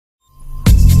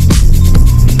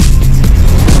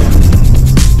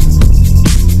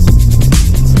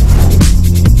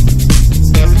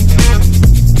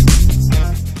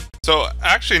So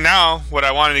actually, now what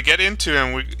I wanted to get into,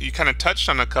 and you kind of touched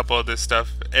on a couple of this stuff,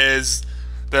 is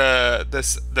the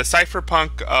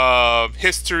cypherpunk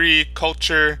history,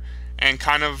 culture, and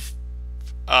kind of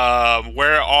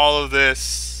where all of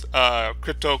this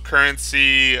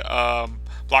cryptocurrency,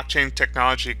 blockchain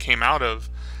technology came out of.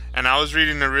 And I was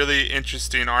reading a really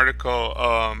interesting article.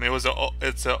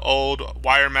 It's an old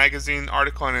Wire magazine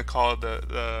article, and it called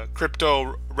the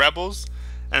Crypto Rebels,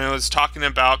 and it was talking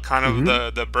about kind of Hmm.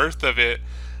 the birth of it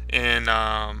in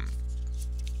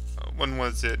when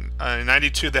was it? In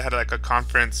 '92 they had like a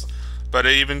conference, but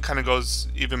it even kind of goes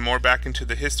even more back into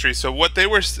the history. So what they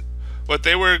were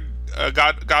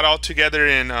got all together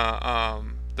in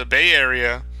the Bay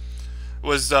Area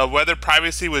was whether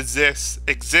privacy would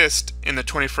exist in the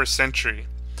 21st century.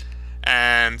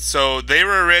 And so they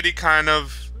were already kind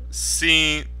of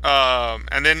seeing.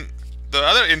 And then the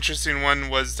other interesting one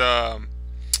was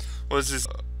this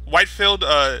Whitefield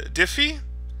Diffie,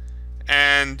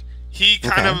 and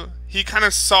Okay. he kind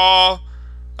of saw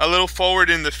a little forward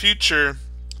in the future.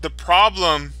 The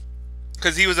problem,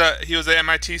 because he was an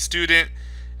MIT student,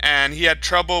 and he had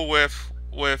trouble with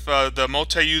the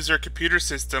multi-user computer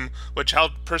system, which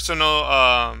held personal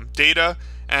data,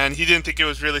 and he didn't think it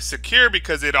was really secure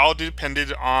because it all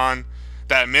depended on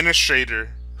the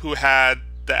administrator who had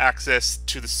the access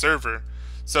to the server.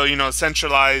 So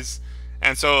centralized,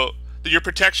 and so your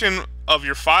protection of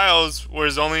your files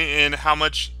was only in how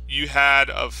much you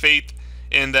had of faith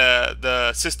in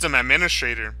the system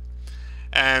administrator.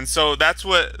 And so that's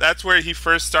where he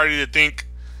first started to think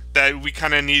that we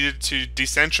kind of needed to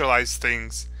decentralize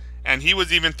things. And he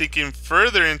was even thinking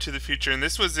further into the future, and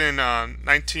this was in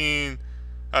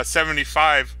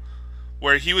 1975,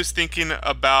 where he was thinking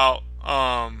about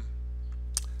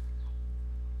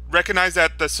recognize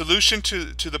that the solution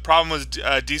to the problem was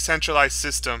a decentralized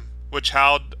system, which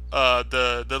held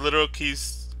the literal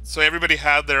keys, so everybody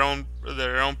had their own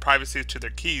privacy to their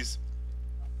keys.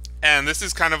 And this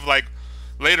is kind of like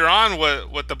later on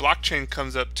what the blockchain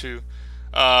comes up to.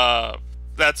 Uh,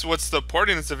 that's what's the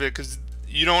importance of it, because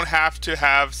you don't have to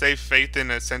have, say, faith in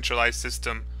a centralized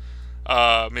system.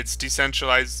 It's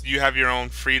decentralized. You have your own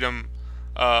freedom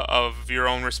of your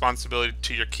own responsibility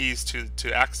to your keys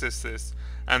to access this.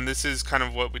 And this is kind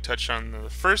of what we touched on in the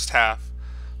first half.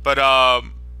 But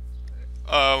um,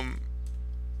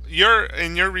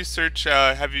 in your research,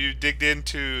 have you digged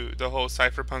into the whole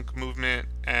cypherpunk movement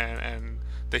and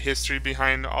the history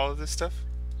behind all of this stuff?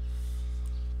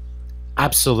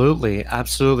 Absolutely.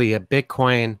 Absolutely.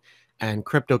 Bitcoin and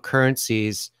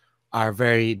cryptocurrencies are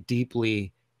very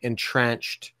deeply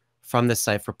entrenched from the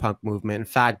cypherpunk movement. In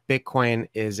fact, Bitcoin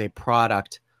is a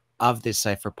product of the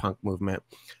cypherpunk movement.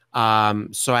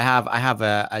 So I have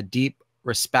a deep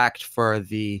respect for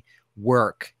the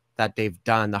work that they've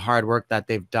done, the hard work that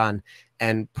they've done,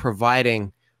 and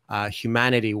providing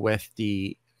humanity with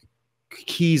the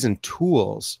keys and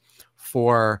tools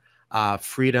for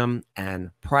freedom and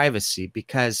privacy,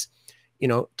 because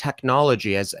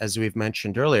technology, as we've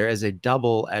mentioned earlier, is a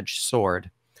double-edged sword,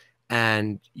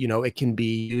 and it can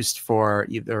be used for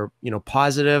either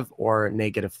positive or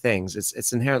negative things.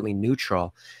 It's inherently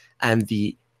neutral, and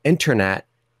the internet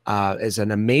is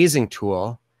an amazing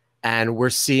tool, and we're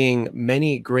seeing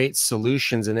many great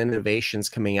solutions and innovations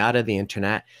coming out of the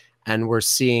internet, and we're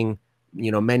seeing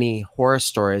many horror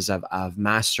stories of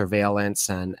mass surveillance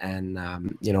and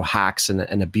hacks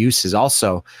and abuses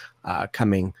also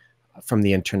coming from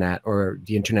the internet, or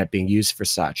the internet being used for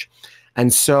such.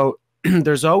 And so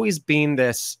there's always been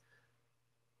this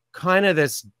kind of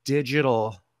this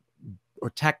digital or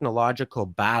technological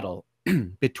battle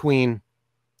between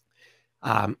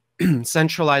um,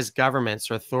 centralized governments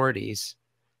or authorities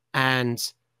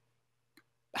and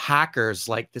hackers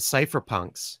like the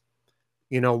cypherpunks.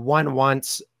 One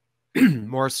wants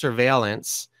more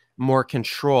surveillance, more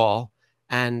control,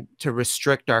 and to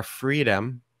restrict our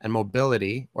freedom and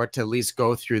mobility, or to at least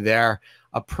go through their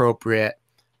appropriate,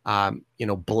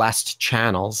 blessed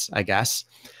channels, I guess.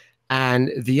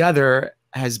 And the other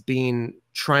has been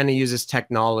trying to use this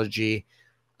technology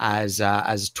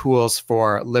as tools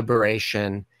for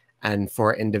liberation and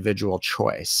for individual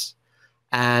choice.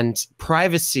 And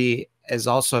privacy is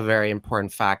also a very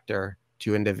important factor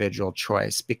to individual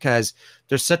choice, because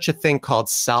there's such a thing called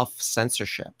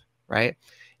self-censorship, right?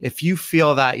 If you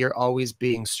feel that you're always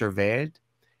being surveyed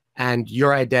and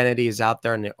your identity is out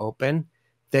there in the open,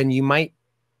 then you might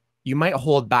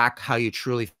hold back how you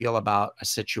truly feel about a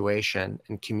situation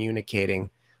and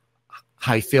communicating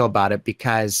how you feel about it,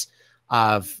 because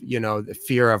of the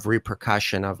fear of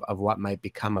repercussion of what might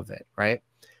become of it, right?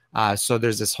 So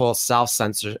there's this whole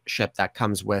self-censorship that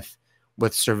comes with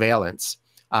surveillance.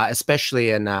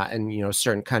 especially in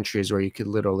certain countries where you could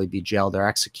literally be jailed or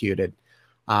executed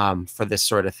for this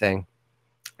sort of thing,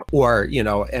 or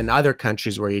in other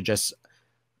countries where you just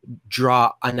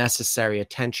draw unnecessary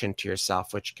attention to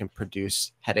yourself, which can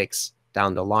produce headaches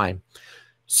down the line.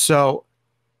 So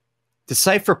the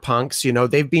cypherpunks,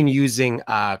 they've been using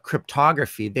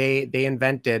cryptography. They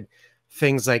invented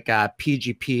things like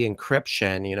PGP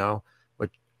encryption,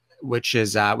 which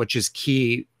is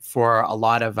key for a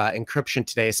lot of encryption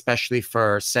today, especially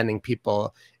for sending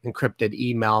people encrypted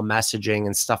email messaging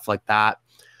and stuff like that.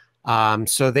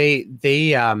 So they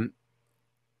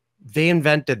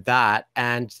invented that,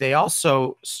 and they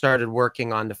also started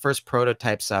working on the first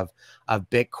prototypes of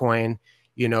Bitcoin.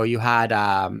 You had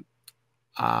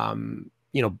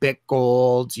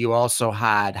BitGold, you also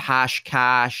had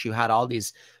Hashcash, you had all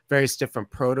these various different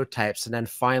prototypes, and then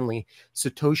finally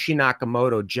Satoshi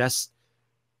Nakamoto just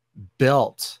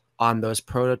built on those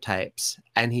prototypes,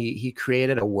 and he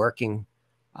created a working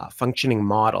functioning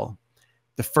model,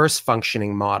 the first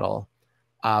functioning model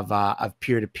of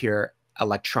peer-to-peer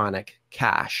electronic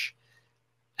cash.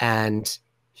 And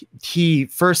he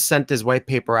first sent his white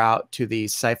paper out to the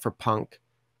Cypherpunk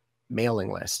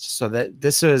mailing list, so that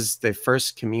this was the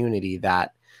first community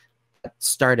that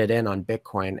started in on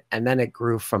Bitcoin, and then it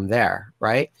grew from there,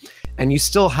 right? And you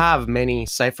still have many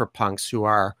cypherpunks who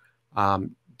are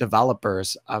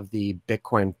developers of the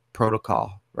Bitcoin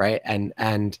protocol, right? And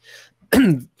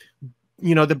the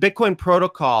Bitcoin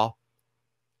protocol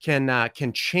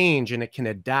can change, and it can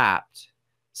adapt,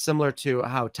 similar to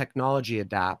how technology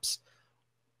adapts.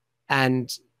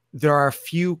 And there are a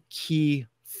few key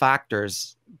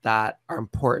factors that are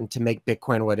important to make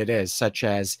Bitcoin what it is, such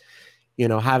as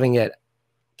having it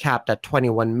capped at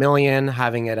 21 million,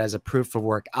 having it as a proof of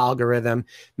work algorithm,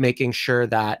 making sure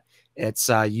that it's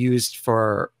used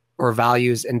for or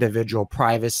values individual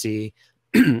privacy,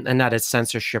 and that it's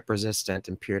censorship resistant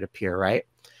and peer-to-peer, right?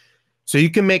 So you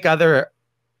can make other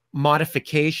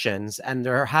modifications, and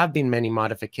there have been many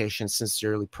modifications since the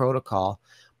early protocol,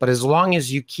 but as long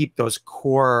as you keep those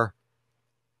core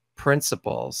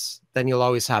principles, then you'll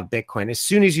always have Bitcoin. As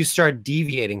soon as you start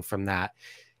deviating from that,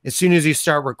 as soon as you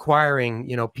start requiring,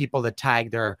 people to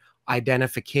tag their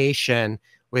identification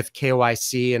with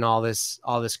KYC and all this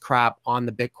crap on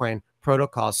the Bitcoin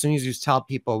protocol, as soon as you tell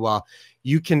people, well,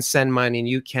 you can send money and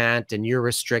you can't, and you're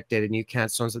restricted and you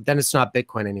can't, so on, so then it's not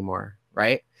Bitcoin anymore,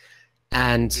 right?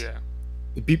 And Yeah.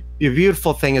 the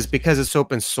beautiful thing is, because it's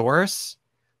open source,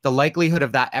 the likelihood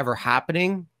of that ever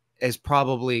happening is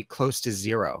probably close to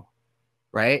zero,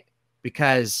 right?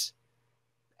 Because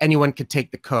anyone could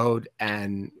take the code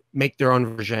and make their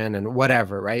own version and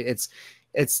whatever, right?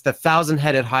 It's the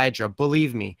thousand-headed hydra.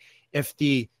 Believe me, if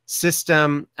the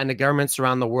system and the governments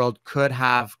around the world could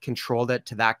have controlled it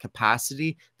to that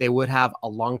capacity, they would have a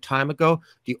long time ago.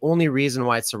 The only reason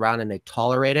why it's around and they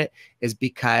tolerate it is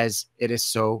because it is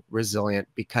so resilient,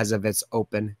 because of its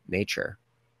open nature.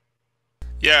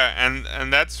 Yeah,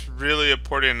 and that's really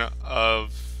important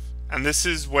and this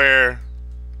is where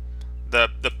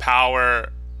the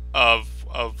power of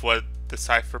what the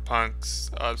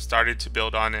cypherpunks started to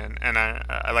build on, and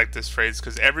I like this phrase,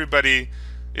 because everybody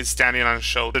is standing on a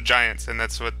shoulder giants, and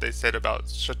that's what they said about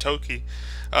Satoshi.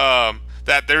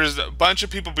 That there's a bunch of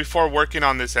people before working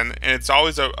on this, and it's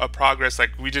always a progress.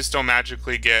 Like, we just don't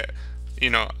magically get,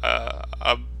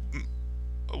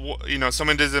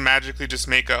 someone doesn't magically just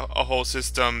make a whole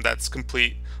system that's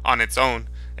complete on its own.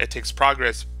 It takes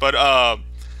progress, but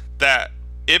that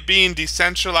it being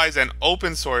decentralized and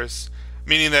open source,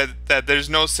 meaning that there's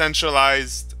no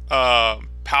centralized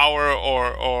power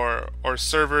or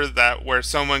server where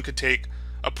someone could take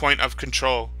a point of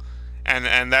control,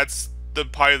 and that's the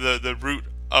part of the root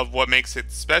of what makes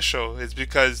it special, is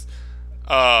because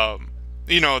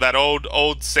that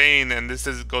old saying, and this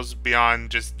goes beyond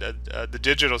just the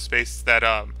digital space, that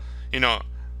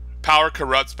power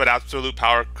corrupts, but absolute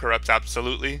power corrupts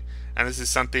absolutely. And this is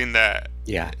something that,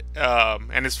 yeah,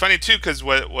 and it's funny too, because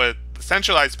what the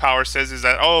centralized power says is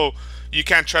that, oh, you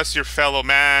can't trust your fellow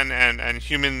man, and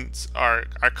humans are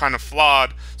kind of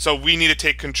flawed, so we need to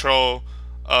take control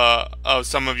of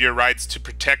some of your rights to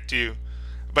protect you.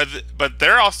 But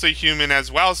they're also human as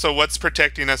well, so what's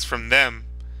protecting us from them,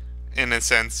 in a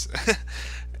sense?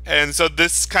 And so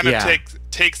this kind of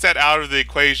takes that out of the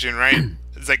equation, right?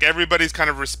 It's like everybody's kind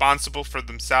of responsible for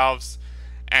themselves,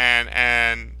 and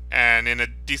in a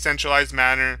decentralized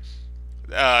manner,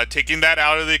 taking that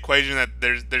out of the equation, that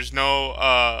there's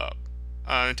no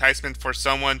enticement for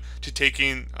someone to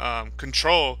taking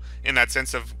control, in that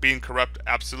sense of being corrupt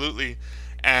absolutely,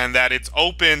 and that it's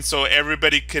open, so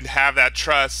everybody could have that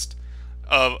trust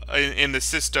in the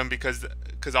system, because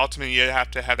because ultimately you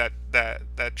have to have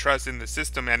that trust in the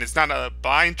system, and it's not a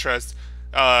blind trust.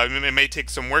 It may take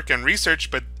some work and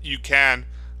research, but you can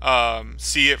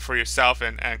see it for yourself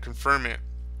and confirm it.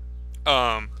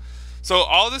 Um, so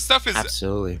all this stuff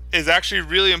Absolutely. is actually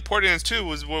really important too.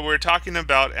 Was what we're talking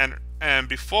about, and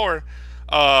before,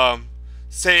 um,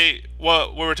 say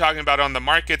what we were talking about on the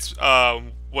markets.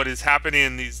 What is happening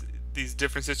in these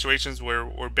different situations where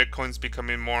Bitcoin's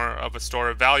becoming more of a store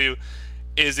of value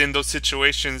is in those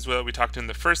situations that we talked in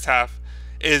the first half,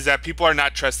 is that people are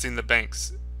not trusting the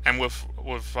banks, and with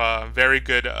very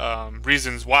good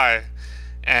reasons why.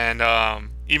 And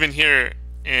even here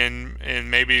in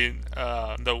maybe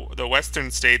the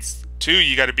Western states too,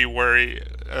 you got to be worried.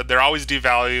 They're always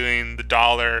devaluing the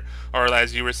dollar, or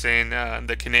as you were saying,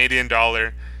 the Canadian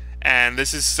dollar. And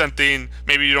this is something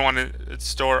maybe you don't want to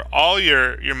store all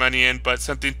your money in, but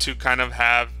something to kind of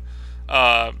have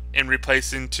in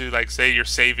replacing to, like, say, your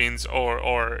savings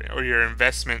or your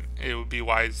investment. It would be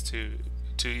wise to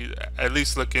at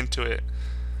least look into it.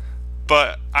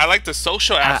 But I like the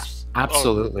social aspect.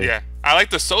 Absolutely. Oh, yeah, I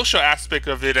like the social aspect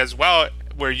of it as well,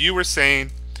 where you were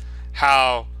saying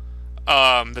how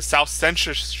the self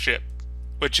censorship,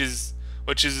 which is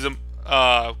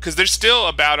because there's still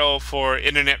a battle for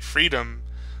internet freedom.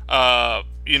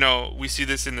 We see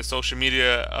this in the social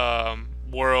media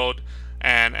world,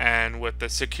 and with the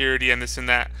security and this and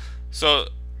that. So,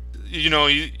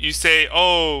 you say,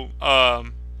 oh,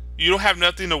 you don't have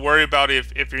nothing to worry about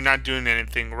if you're not doing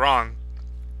anything wrong,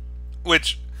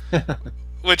 which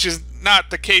which is not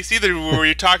the case either. Where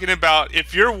you're talking about,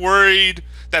 if you're worried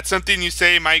that something you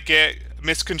say might get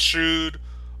misconstrued,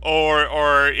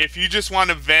 or if you just want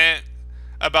to vent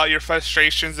about your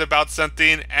frustrations about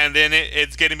something, and then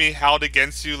it's getting be held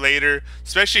against you later.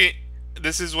 Especially,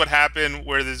 this is what happened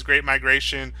where this great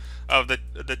migration of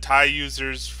the Thai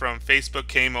users from Facebook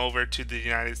came over to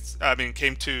the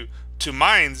came to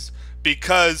Minds,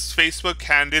 because Facebook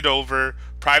handed over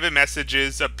private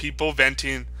messages of people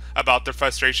venting about their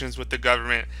frustrations with the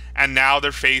government, and now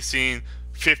they're facing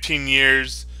 15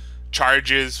 years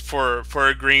charges for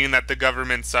agreeing that the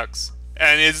government sucks.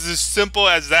 And it's as simple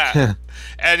as that.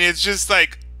 And it's just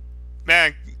like,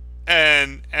 man,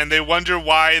 and they wonder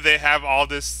why they have all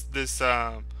this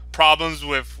problems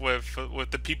with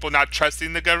the people not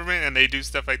trusting the government, and they do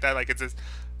stuff like that, like it's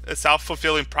a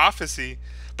self-fulfilling prophecy.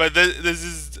 But this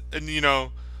is, and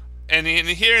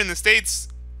here in the States,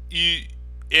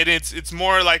 it's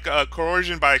more like a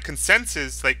coercion by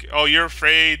consensus. Like, oh, you're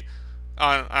afraid.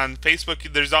 On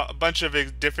Facebook, there's a bunch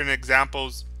of different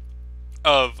examples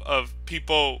of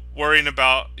people worrying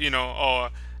about, oh,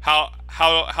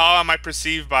 how am I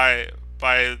perceived by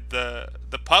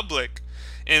the public,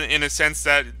 in a sense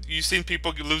that you've seen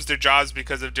people lose their jobs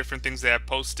because of different things they have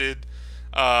posted.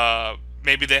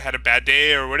 Maybe they had a bad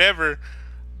day or whatever,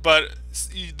 but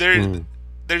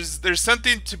there's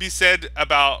something to be said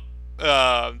about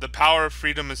the power of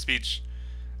freedom of speech.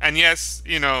 And yes,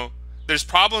 there's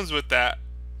problems with that,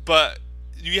 but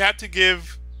you have to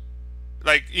give,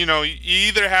 like, you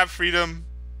either have freedom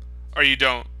or you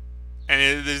don't. And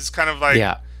it is kind of like,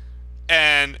 yeah.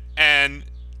 And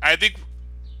I think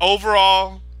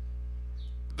overall,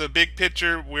 the big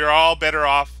picture, we're all better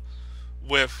off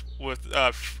with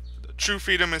true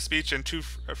freedom of speech and true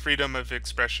freedom of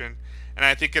expression. And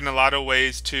I think in a lot of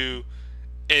ways too,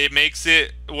 it makes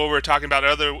it, what we're talking about in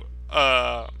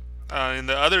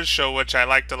the other show, which I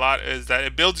liked a lot, is that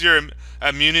it builds your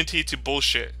immunity to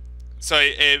bullshit. So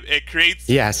it creates,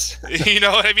 yes. You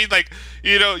know what I mean? Like,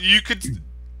 you could,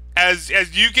 as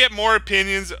you get more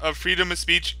opinions of freedom of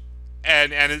speech,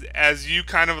 and as you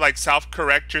kind of like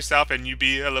self-correct yourself, and you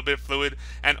be a little bit fluid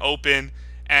and open,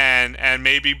 and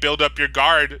maybe build up your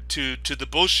guard to the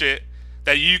bullshit,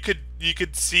 that you could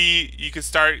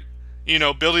start,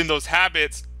 building those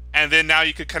habits, and then now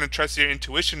you could kind of trust your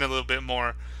intuition a little bit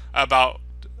more about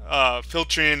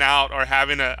filtering out or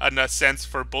having a sense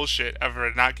for bullshit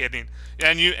ever not getting.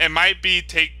 And it might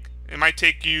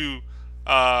take you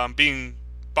being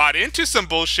bought into some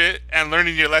bullshit and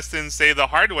learning your lessons, say, the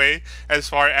hard way, as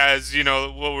far as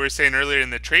what we were saying earlier in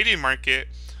the trading market,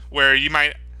 where you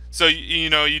might, so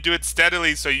you do it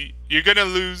steadily, so you're gonna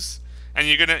lose, and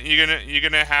you're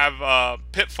gonna have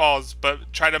pitfalls,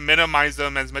 but try to minimize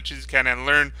them as much as you can and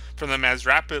learn from them as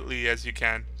rapidly as you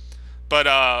can. But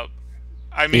I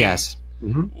mean, yes.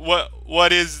 Mm-hmm. what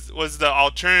was the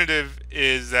alternative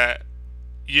is that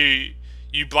you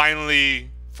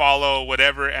blindly follow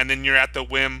whatever, and then you're at the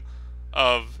whim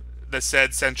of the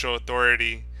said central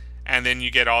authority, and then you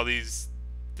get all this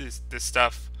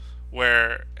stuff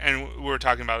where, and we were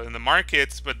talking about it in the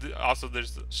markets, but also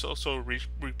there's social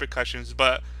repercussions.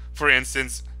 But for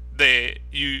instance,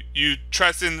 you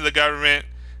trust in the government,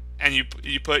 and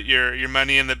you put your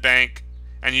money in the bank,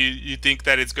 and you think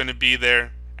that it's going to be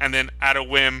there, and then at a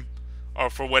whim, or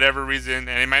for whatever reason,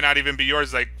 and it might not even be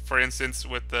yours, like for instance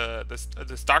with the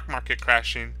stock market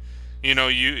crashing,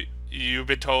 you've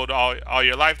been told all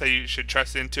your life that you should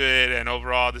trust into it, and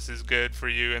overall this is good for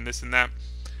you and this and that.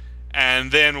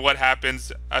 And then what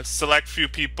happens? A select few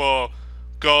people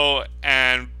go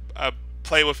and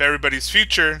play with everybody's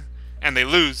future, and they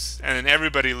lose, and then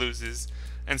everybody loses,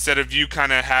 instead of you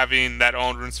kind of having that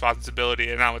own responsibility.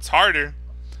 And now it's harder,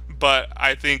 but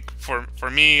I think for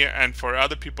me and for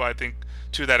other people, I think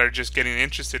too, that are just getting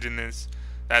interested in this,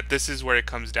 that this is where it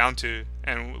comes down to,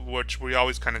 and which we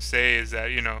always kind of say is that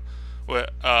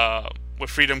with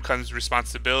freedom comes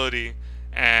responsibility,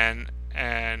 and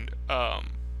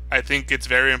I think it's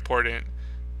very important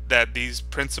that these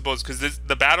principles, because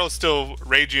the battle is still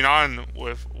raging on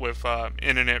with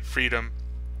internet freedom,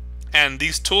 and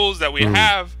these tools that we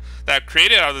have that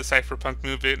created out of the cypherpunk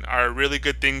movement are really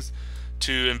good things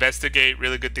to investigate,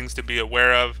 really good things to be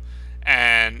aware of,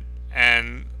 and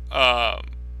I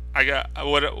got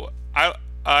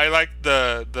I like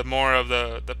the more of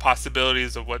the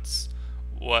possibilities of what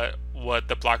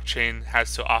the blockchain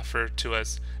has to offer to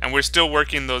us, and we're still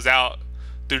working those out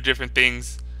through different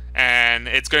things, and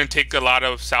it's going to take a lot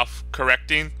of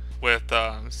self-correcting with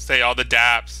say all the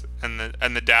dApps and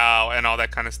the DAO and all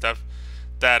that kind of stuff,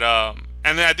 that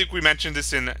and then I think we mentioned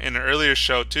this in an earlier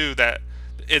show too, that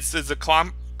it's a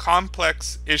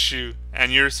complex issue,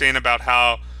 and you're saying about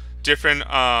how different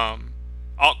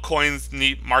altcoins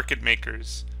need market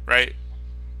makers, right?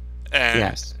 And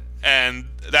Yes. and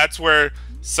that's where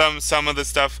some of the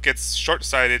stuff gets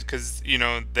short-sighted, because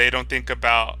they don't think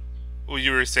about what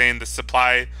you were saying, the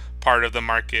supply part of the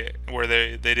market, where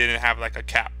they didn't have like a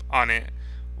cap on it,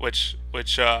 which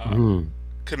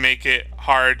could make it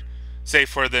hard, say,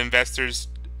 for the investors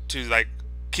to like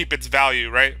keep its value,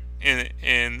 right,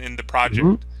 in the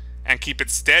project, and keep it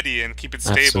steady and keep it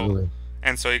stable. Absolutely.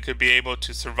 And so it could be able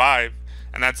to survive,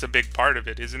 and that's a big part of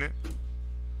it, isn't it?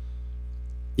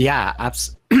 Yeah,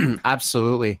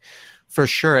 absolutely. For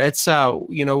sure. It's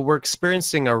we're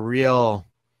experiencing a real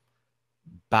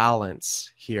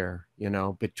balance here,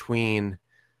 between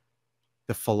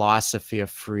the philosophy of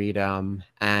freedom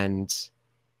and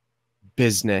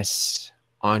business,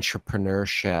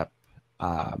 entrepreneurship,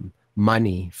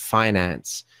 money,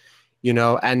 finance,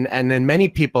 and in many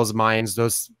people's minds,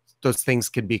 those things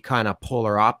could be kind of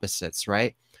polar opposites,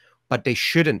 right? But they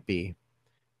shouldn't be.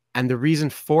 And the reason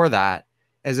for that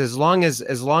is, as long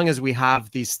as we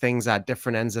have these things at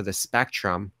different ends of the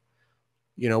spectrum,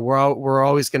 we're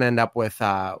always going to end up with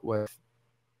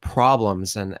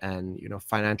problems and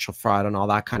financial fraud and all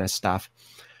that kind of stuff.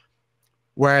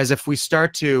 Whereas if we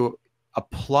start to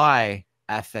apply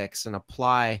ethics and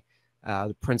apply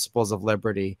the principles of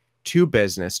liberty to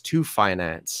business, to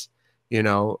finance,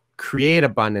 create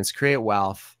abundance, create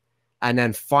wealth, and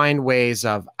then find ways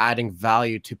of adding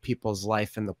value to people's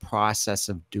life in the process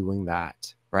of doing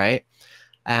that, right?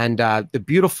 And the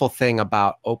beautiful thing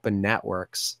about open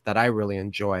networks that I really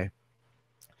enjoy,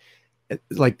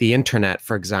 like the internet,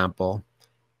 for example,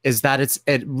 is that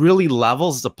it really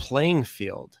levels the playing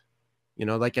field.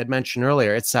 Like I'd mentioned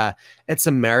earlier, it's a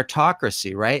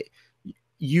meritocracy, right?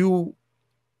 You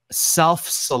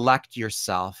self-select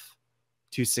yourself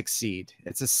to succeed.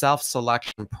 It's a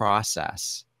self-selection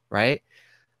process, right?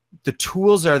 The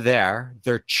tools are there.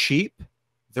 They're cheap.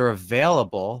 They're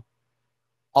available.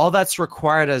 All that's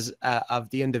required of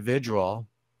the individual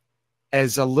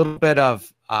is a little bit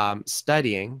of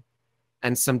studying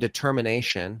and some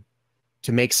determination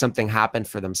to make something happen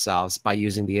for themselves by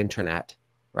using the internet,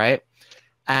 right?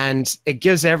 And it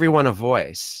gives everyone a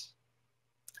voice.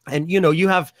 And you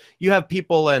have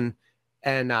people in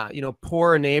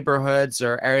poor neighborhoods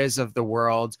or areas of the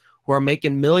world who are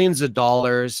making millions of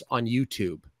dollars on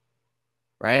YouTube,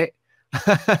 right?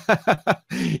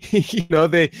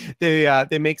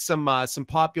 They make some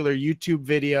popular YouTube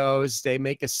videos. They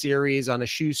make a series on a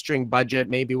shoestring budget,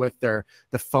 maybe with the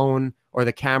phone or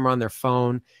the camera on their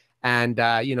phone, and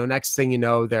next thing you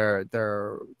know,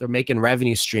 they're making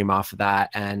revenue stream off of that,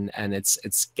 and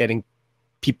it's getting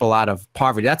people out of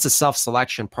poverty. That's a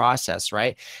self-selection process,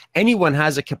 right? Anyone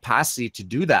has a capacity to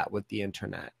do that with the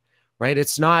internet, right?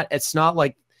 It's not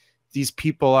like these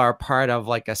people are part of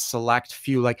like a select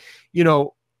few, like,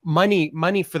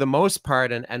 money for the most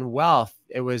part, and wealth,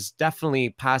 it was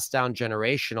definitely passed down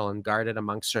generational and guarded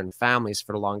amongst certain families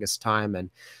for the longest time, and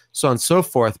so on and so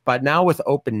forth. But now with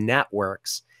open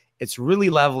networks, it's really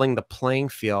leveling the playing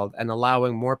field and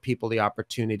allowing more people the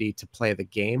opportunity to play the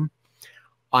game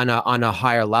on a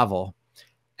higher level.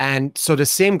 And so the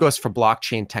same goes for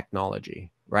blockchain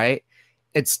technology, right?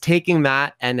 It's taking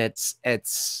that and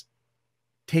it's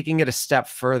taking it a step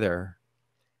further.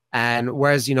 And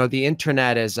whereas, you know, the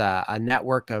internet is a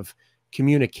network of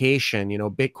communication, you know,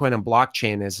 Bitcoin and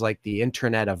blockchain is like the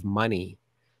internet of money.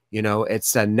 You know,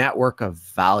 it's a network of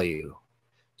value.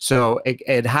 So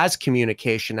it has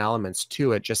communication elements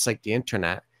to it, just like the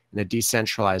internet in a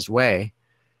decentralized way,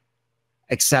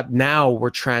 except now we're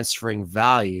transferring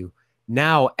value.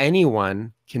 Now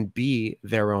anyone can be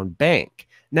their own bank.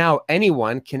 Now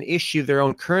anyone can issue their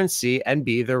own currency and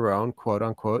be their own quote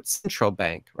unquote central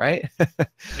bank, right?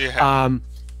 Yeah.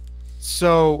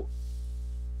 So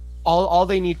all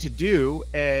they need to do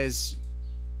is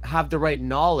have the right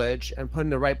knowledge and put in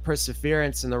the right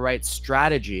perseverance and the right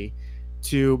strategy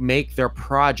to make their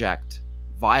project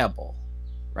viable,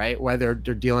 right? Whether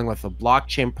they're dealing with a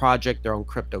blockchain project, their own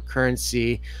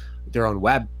cryptocurrency, their own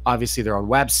obviously their own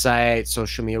website,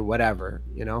 social media, whatever,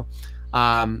 you know.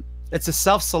 It's a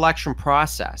self-selection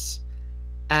process.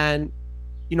 And,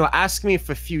 you know, ask me if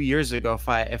a few years ago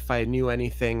if I knew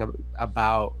anything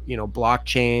about, you know,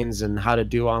 blockchains and how to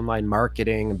do online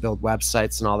marketing and build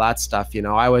websites and all that stuff. You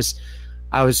know, I was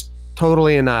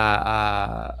totally in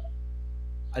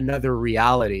another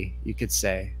reality, you could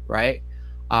say, right?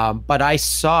 But I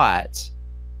saw it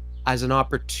as an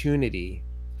opportunity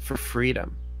for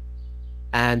freedom.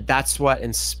 And that's what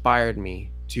inspired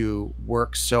me to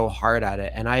work so hard at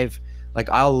it. And I've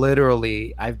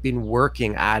been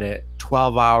working at it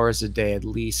 12 hours a day, at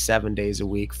least 7 days a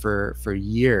week for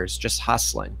years, just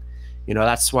hustling. You know,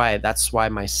 that's why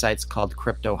my site's called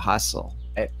Cryptohustle.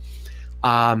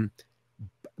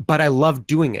 But I love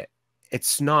doing it.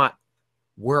 It's not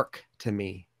work to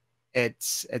me.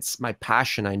 It's my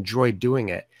passion. I enjoy doing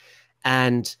it.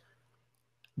 And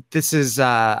this is,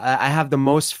 I have the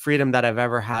most freedom that I've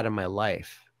ever had in my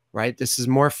life, right? This is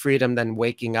more freedom than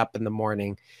waking up in the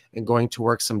morning and going to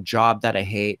work some job that I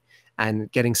hate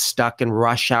and getting stuck in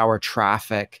rush hour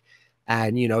traffic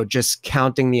and, you know, just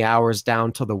counting the hours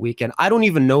down till the weekend. I don't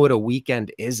even know what a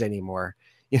weekend is anymore.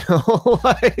 You know,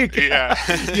 like, Yeah.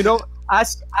 you know,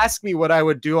 ask me what I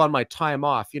would do on my time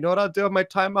off. You know what I'll do on my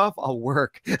time off? I'll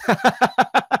work.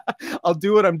 I'll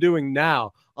do what I'm doing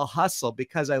now. I'll hustle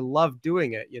because I love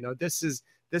doing it. You know, this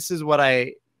is what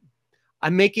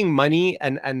I'm making money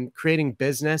and creating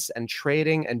business and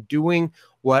trading and doing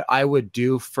what I would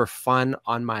do for fun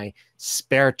on my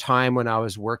spare time when I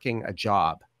was working a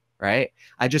job, right?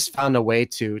 I just found a way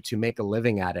to make a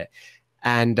living at it.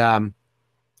 And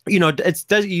you know,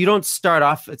 you don't start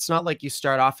off, it's not like you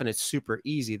start off and it's super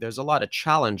easy. There's a lot of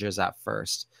challenges at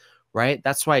first, right?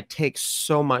 That's why it takes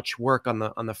so much work on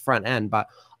the front end. But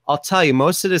I'll tell you,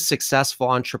 most of the successful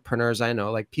entrepreneurs I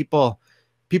know, like people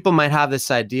might have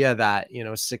this idea that, you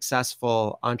know,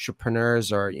 successful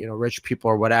entrepreneurs or, you know, rich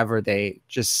people or whatever, they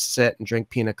just sit and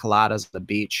drink pina coladas at the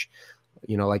beach,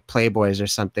 you know, like playboys or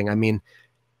something. I mean,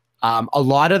 a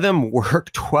lot of them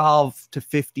work 12 to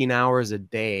 15 hours a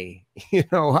day, you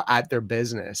know, at their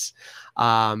business.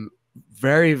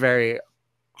 Very, very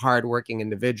hardworking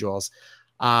individuals.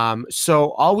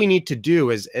 So all we need to do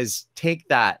is take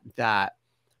that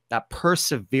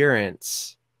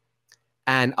perseverance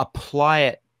and apply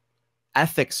it,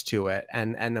 ethics to it,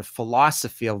 and a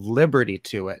philosophy of liberty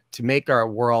to it, to make our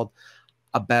world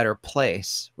a better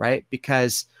place, right?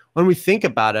 Because when we think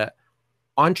about it,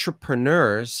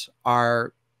 entrepreneurs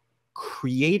are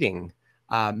creating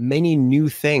many new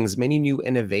things, many new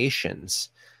innovations,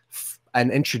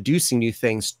 and introducing new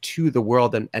things to the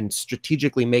world and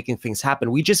strategically making things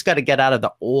happen. We just got to get out of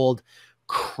the old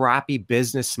crappy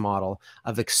business model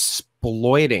of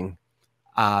exploiting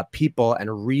people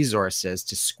and resources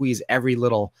to squeeze every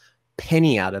little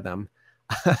penny out of them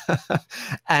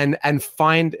and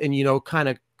find and, you know, kind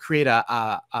of create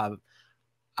a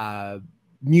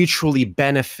mutually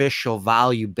beneficial,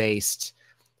 value-based,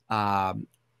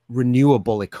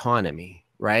 renewable economy,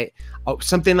 right?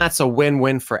 Something that's a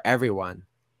win-win for everyone,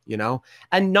 you know.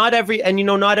 And not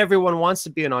everyone wants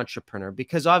to be an entrepreneur,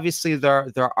 because obviously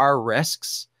there are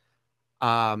risks,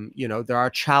 you know, there are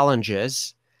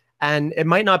challenges, and it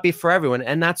might not be for everyone,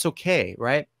 and that's okay,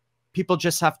 right? People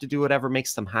just have to do whatever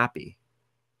makes them happy,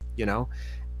 you know.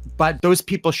 But those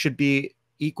people should be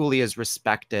equally as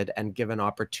respected and given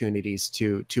opportunities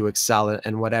to excel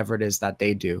in whatever it is that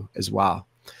they do as well.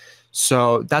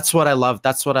 So that's what I love.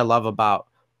 That's what I love about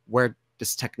where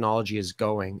this technology is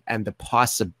going and the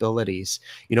possibilities,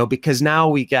 you know, because now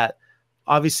we get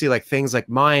obviously like things like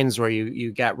mines where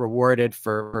you get rewarded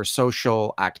for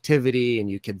social activity,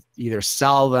 and you could either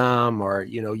sell them or,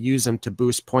 you know, use them to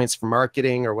boost points for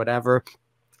marketing or whatever.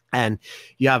 And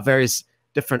you have various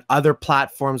different other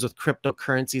platforms with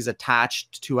cryptocurrencies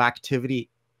attached to activity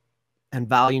and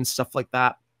value and stuff like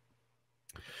that.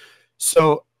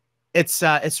 So it's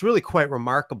really quite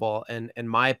remarkable, in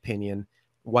my opinion,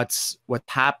 what's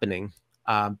happening,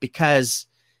 because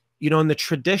in the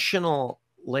traditional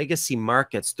legacy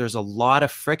markets, there's a lot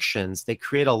of frictions. They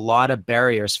create a lot of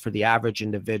barriers for the average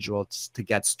individual to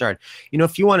get started.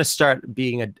 If you want to start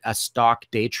being a stock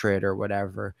day trader or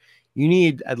whatever, you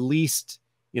need at least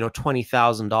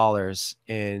 $20,000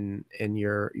 in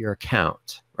your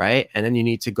account, right? And then you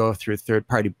need to go through a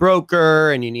third-party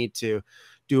broker, and you need to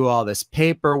do all this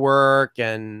paperwork,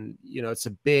 and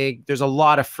there's a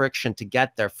lot of friction to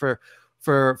get there. For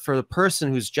the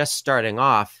person who's just starting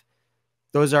off,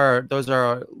 those are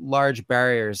large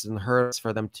barriers and hurdles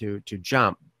for them to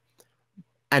jump.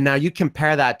 And now you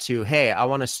compare that to, hey, I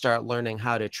want to start learning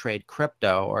how to trade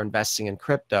crypto or investing in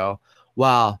crypto.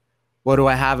 Well, what do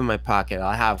I have in my pocket?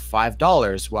 I have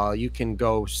 $5. Well, you can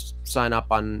go sign up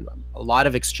on a lot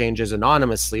of exchanges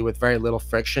anonymously with very little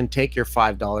friction. Take your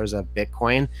 $5 of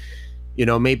Bitcoin,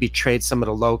 maybe trade some of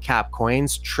the low cap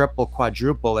coins, triple,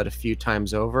 quadruple it a few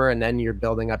times over, and then you're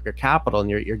building up your capital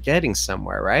and you're getting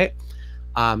somewhere, right?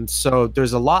 So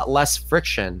there's a lot less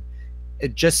friction.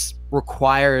 It just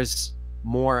requires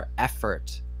more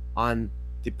effort on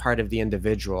the part of the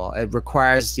individual. It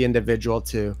requires the individual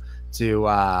to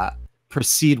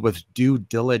proceed with due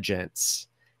diligence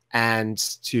and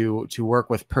to work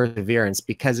with perseverance,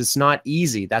 because it's not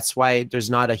easy. That's why there's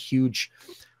not a huge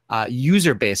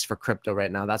user base for crypto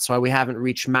right now. That's why we haven't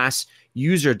reached mass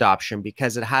user adoption,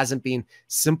 because it hasn't been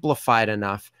simplified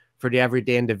enough for the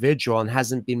everyday individual and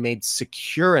hasn't been made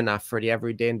secure enough for the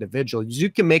everyday individual. You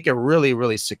can make it really,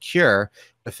 really secure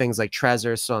with things like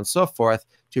Trezor, so on and so forth,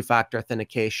 two-factor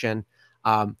authentication.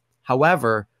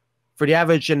 However, for the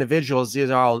average individuals, these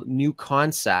are all new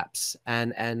concepts,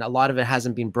 and a lot of it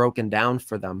hasn't been broken down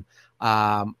for them.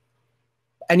 And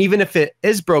even if it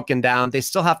is broken down, they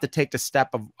still have to take the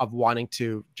step of wanting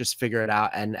to just figure it out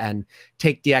and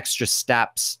take the extra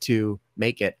steps to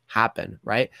make it happen,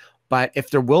 right? But if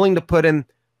they're willing to put in,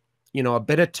 a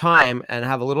bit of time and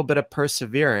have a little bit of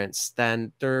perseverance,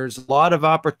 then there's a lot of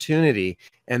opportunity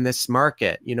in this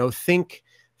market.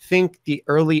 Think the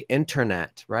early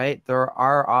internet, right? There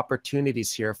are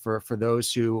opportunities here for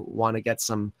those who want to get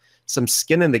some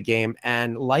skin in the game,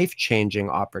 and life-changing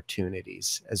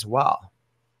opportunities as well.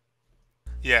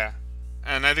 Yeah,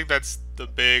 and I think that's the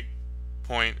big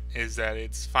point, is that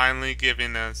it's finally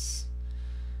giving us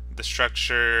the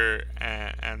structure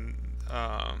and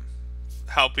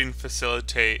helping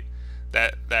facilitate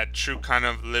that true kind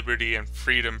of liberty and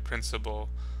freedom principle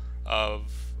of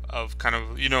kind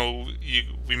of,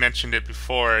 we mentioned it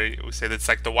before. We say it's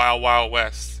like the wild, wild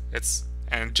west.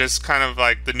 And just kind of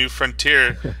like the new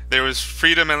frontier. There was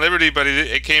freedom and liberty, but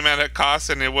it came at a cost,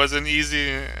 and it wasn't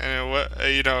easy,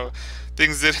 and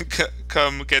things didn't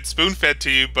get spoon fed to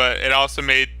you, but it also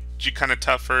made you kind of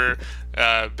tougher,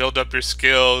 build up your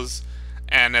skills,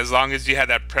 and as long as you had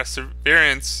that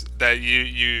perseverance, that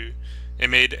it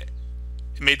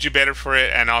made you better for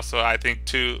it. And also, I think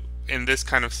too, in this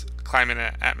kind of climate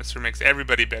and atmosphere, makes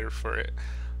everybody better for it.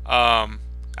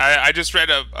 I just read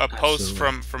a post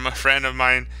from a friend of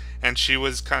mine, and she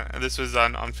was this was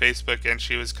on Facebook, and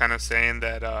she was kind of saying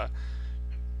that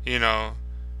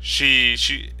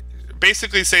she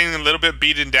basically saying a little bit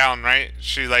beaten down, right?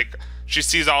 She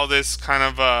sees all this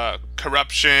kind of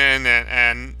corruption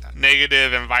and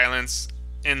negative and violence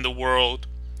in the world,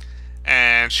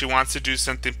 and she wants to do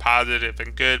something positive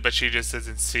and good, but she just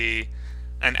doesn't see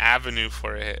an avenue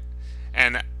for it.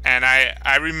 And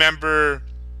I remember,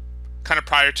 kind of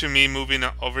prior to me moving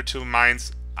over to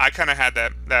Minds, I kind of had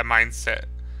that mindset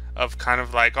of kind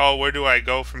of like, oh, where do I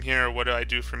go from here, or what do I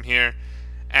do from here?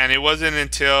 And it wasn't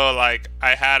until like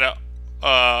I had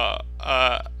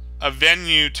a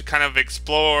venue to kind of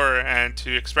explore and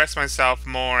to express myself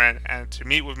more, and to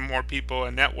meet with more people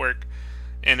and network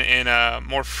in a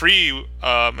more free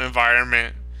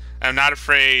environment. I'm not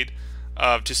afraid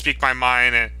to speak my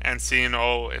mind and seeing,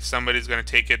 if somebody's going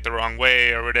to take it the wrong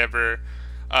way or whatever,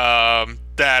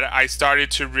 that I started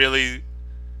to really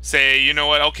say, you know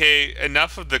what, okay,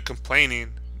 enough of the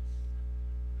complaining.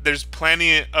 There's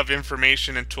plenty of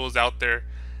information and tools out there.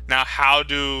 Now, how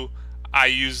do I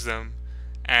use them?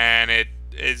 And it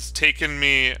is taken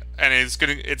me, and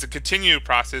it's a continued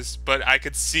process, but I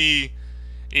could see,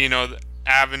 the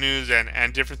avenues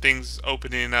and different things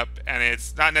opening up. And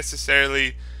it's not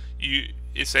necessarily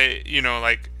you say,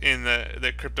 like in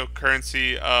the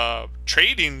cryptocurrency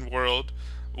trading world,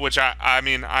 which I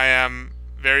mean I am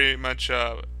very much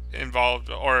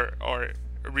involved or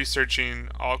researching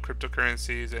all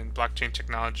cryptocurrencies and blockchain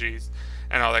technologies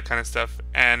and all that kind of stuff.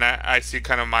 And I see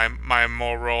kind of my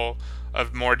more role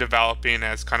of more developing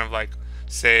as kind of like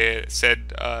say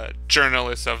said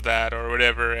journalist of that or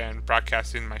whatever, and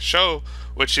broadcasting my show,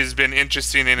 which has been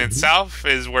interesting in itself,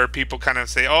 is where people kind of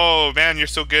say, oh man, you're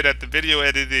so good at the video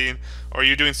editing, or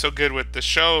you're doing so good with the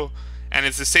show. And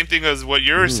it's the same thing as what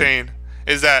you're saying,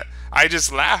 is that I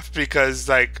just laugh because,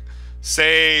 like,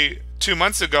 say 2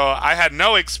 months ago I had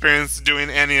no experience doing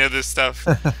any of this stuff,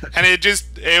 and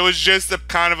it was just a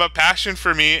kind of a passion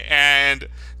for me, and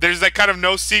there's like kind of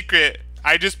no secret.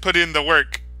 I just put in the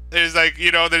work. There's like,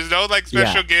 there's no like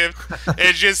special gift.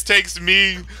 It just takes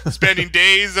me spending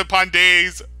days upon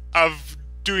days of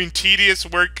doing tedious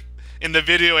work in the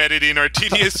video editing, or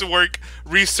tedious work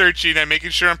researching and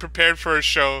making sure I'm prepared for a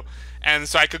show. And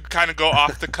so I could kind of go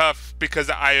off the cuff because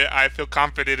I feel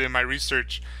confident in my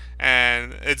research.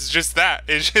 And it's just that.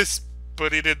 It's just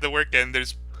putting in the work, and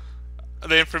there's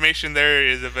the information there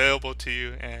is available to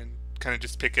you, and kind of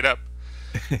just pick it up.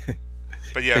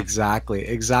 But yeah. Exactly.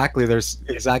 There's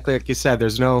exactly like you said,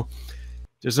 there's no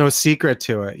secret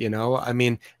to it, I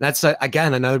mean, that's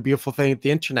again another beautiful thing with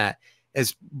the internet,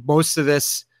 is most of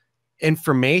this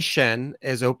information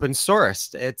is open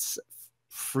sourced. It's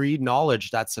free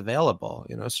knowledge that's available,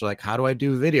 so like, how do I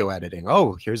do video editing?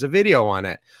 Oh, here's a video on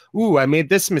it. Ooh, I made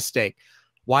this mistake.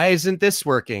 Why isn't this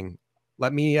working?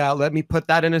 Let me put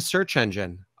that in a search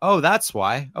engine. Oh, that's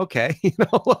why. Okay.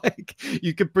 Like,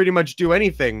 you could pretty much do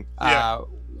anything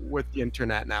with the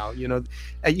internet now,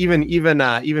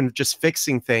 even just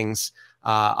fixing things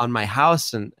on my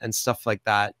house and stuff like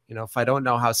that. If I don't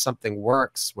know how something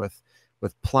works with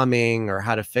plumbing or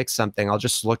how to fix something, I'll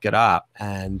just look it up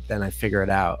and then I figure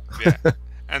it out. Yeah.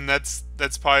 And that's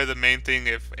probably the main thing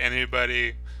if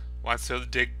anybody wants to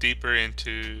dig deeper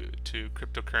into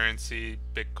cryptocurrency,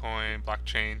 Bitcoin,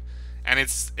 blockchain. And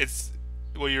it's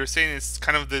what you were saying, is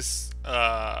kind of this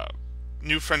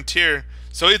new frontier.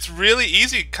 So it's really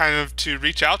easy kind of to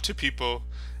reach out to people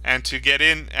and to get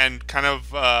in and kind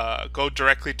of go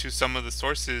directly to some of the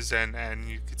sources, and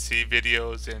you could see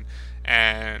videos,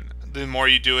 and the more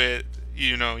you do it,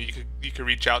 you could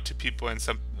reach out to people, and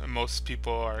most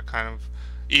people are kind of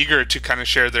eager to kind of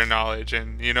share their knowledge,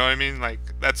 and you know what I mean? Like,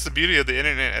 that's the beauty of the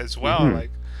internet as well.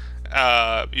 Like,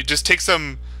 you just take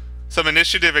some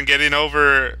initiative and getting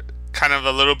over kind of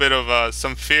a little bit of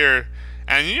some fear,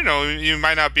 and you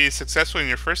might not be successful in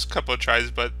your first couple of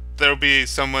tries, but there'll be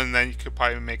someone that you could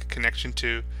probably make a connection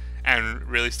to and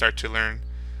really start to learn.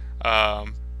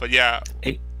 But yeah.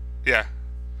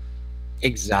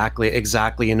 Exactly.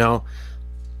 In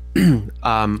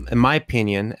my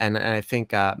opinion, and I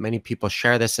think many people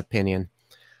share this opinion,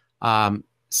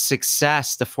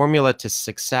 success, the formula to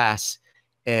success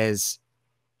is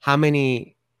how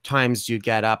many times do you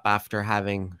get up after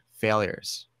having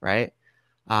failures, right?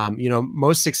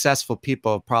 Most successful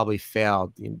people probably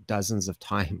failed dozens of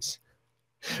times,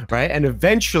 right? And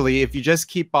eventually, if you just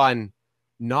keep on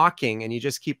knocking and you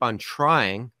just keep on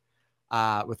trying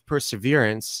with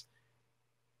perseverance,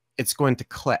 it's going to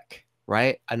click,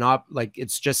 right? And like,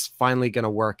 it's just finally going to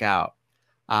work out.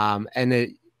 And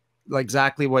it, like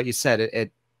exactly what you said,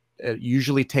 it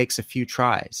usually takes a few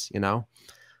tries,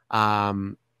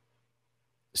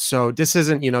 so this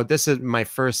isn't, this is my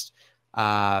first,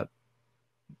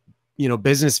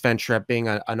 business venture at being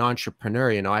an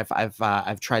entrepreneur.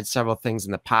 I've tried several things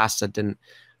in the past that didn't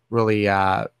really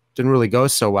go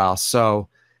so well. So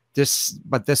this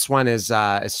one is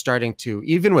starting to,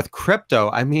 even with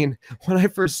crypto. I mean, when I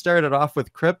first started off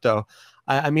with crypto,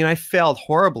 I mean, I failed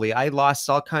horribly. I lost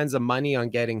all kinds of money on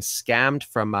getting scammed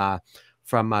from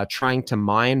trying to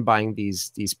mine, buying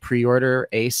these pre-order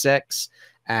ASICs.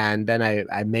 And then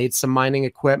I made some mining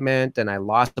equipment, and I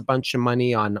lost a bunch of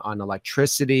money on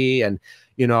electricity. And,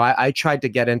 I tried to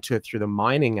get into it through the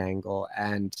mining angle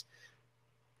and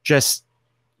just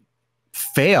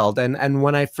failed. And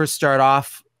when I first started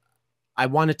off, I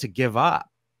wanted to give up.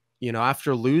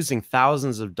 After losing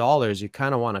thousands of dollars, you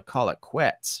kind of want to call it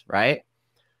quits, right?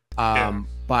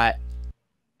 But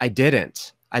I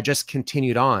didn't. I just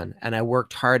continued on, and I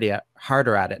worked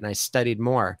harder at it, and I studied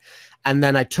more. And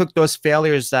then I took those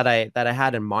failures that I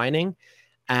had in mining,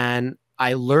 and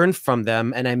I learned from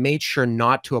them, and I made sure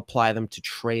not to apply them to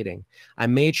trading. I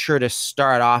made sure to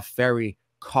start off very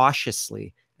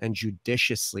cautiously and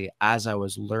judiciously as I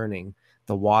was learning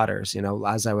the waters,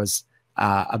 as I was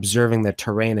observing the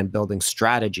terrain and building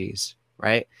strategies,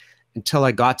 right? Until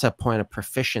I got to a point of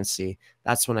proficiency.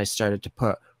 That's when I started to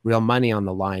put real money on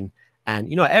the line.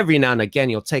 And, every now and again,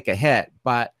 you'll take a hit,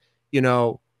 but,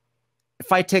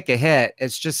 if I take a hit,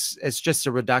 it's just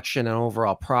a reduction in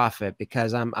overall profit,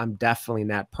 because I'm definitely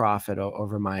net profit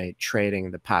over my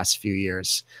trading the past few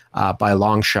years by a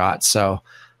long shot. So,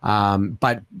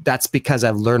 but that's because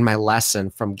I've learned my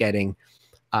lesson from getting,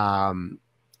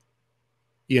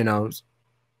 you know,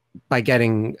 by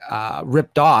getting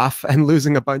ripped off and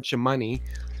losing a bunch of money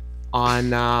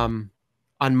on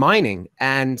mining.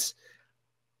 And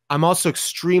I'm also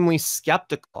extremely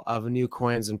skeptical of new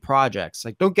coins and projects.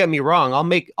 Like, don't get me wrong,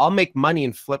 I'll make money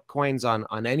and flip coins on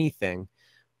anything,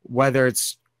 whether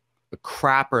it's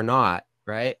crap or not,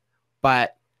 right?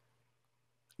 But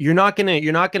you're not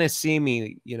gonna see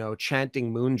me,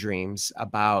 chanting moon dreams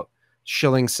about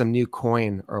shilling some new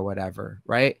coin or whatever,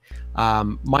 right?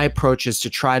 My approach is to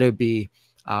try to be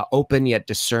open yet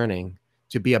discerning,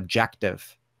 to be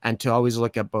objective, and to always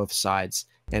look at both sides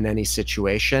in any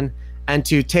situation, and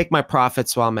to take my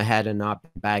profits while I'm ahead and not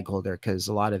bag holder, because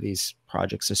a lot of these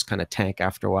projects just kind of tank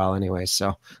after a while anyway.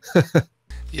 So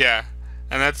Yeah,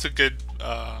 and that's a good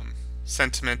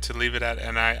sentiment to leave it at.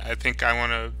 And I think I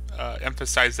want to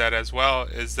emphasize that as well,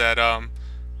 is that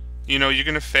you're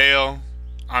going to fail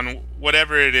on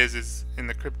whatever it is in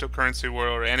the cryptocurrency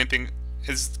world or anything.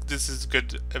 This is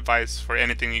good advice for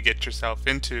anything you get yourself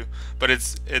into, but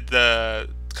the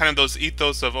kind of those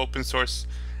ethos of open source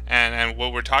and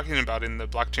what we're talking about in the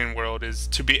blockchain world is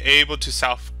to be able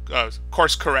to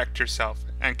course correct yourself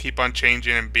and keep on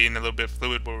changing and being a little bit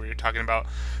fluid, where we're talking about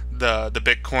the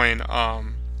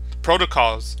Bitcoin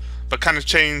protocols, but kind of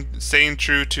staying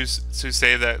true to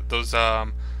say that those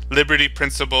liberty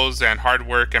principles and hard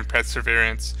work and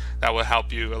perseverance that will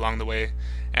help you along the way.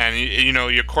 And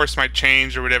your course might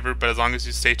change or whatever, but as long as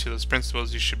you stay to those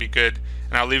principles, you should be good.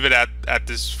 And I'll leave it at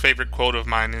this favorite quote of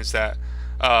mine, is that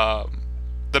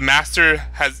the master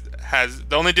has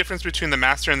the only difference between the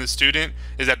master and the student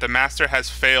is that the master has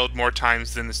failed more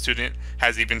times than the student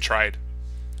has even tried.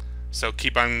 So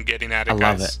keep on getting at it, guys.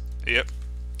 I love it. Yep.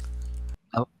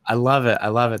 I love it. I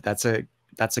love it. That's a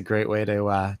great way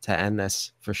to end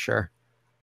this, for sure.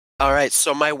 All right.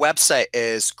 So my website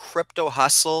is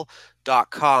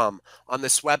cryptohustle.com. On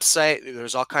this website,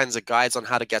 there's all kinds of guides on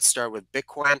how to get started with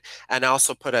Bitcoin, and I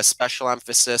also put a special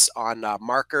emphasis on the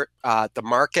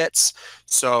markets.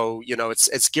 So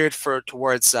it's geared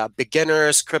towards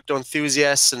beginners, crypto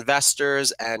enthusiasts,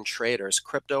 investors, and traders.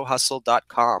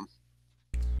 Cryptohustle.com.